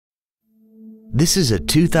This is a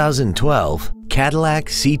 2012 Cadillac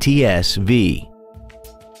CTS-V.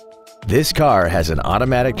 This car has an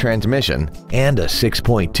automatic transmission and a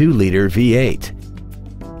 6.2-liter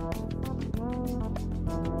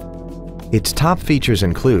V8. Its top features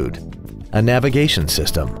include a navigation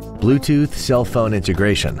system, Bluetooth cell phone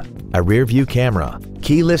integration, a rear-view camera,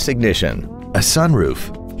 keyless ignition, a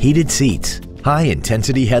sunroof, heated seats,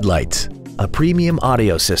 high-intensity headlights, a premium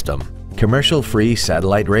audio system, commercial-free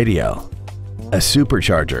satellite radio, a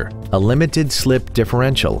supercharger, a limited-slip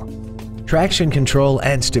differential, traction control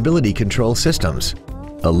and stability control systems,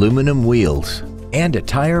 aluminum wheels, and a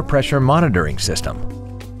tire pressure monitoring system.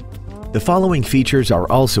 The following features are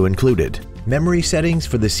also included: memory settings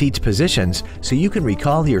for the seat's positions so you can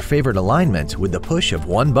recall your favorite alignments with the push of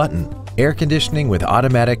one button, air conditioning with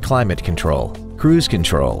automatic climate control, cruise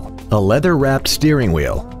control, a leather-wrapped steering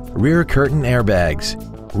wheel, rear curtain airbags,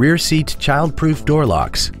 rear seat child-proof door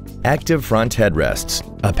locks, active front headrests,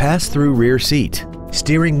 a pass-through rear seat,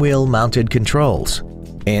 steering wheel mounted controls,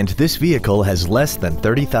 and this vehicle has less than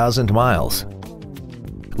 30,000 miles.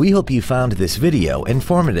 We hope you found this video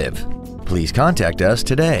informative. Please contact us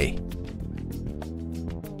today.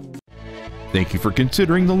 Thank you for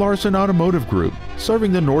considering the Larson Automotive Group,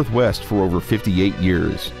 serving the Northwest for over 58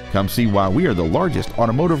 years. Come see why we are the largest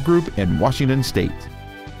automotive group in Washington State.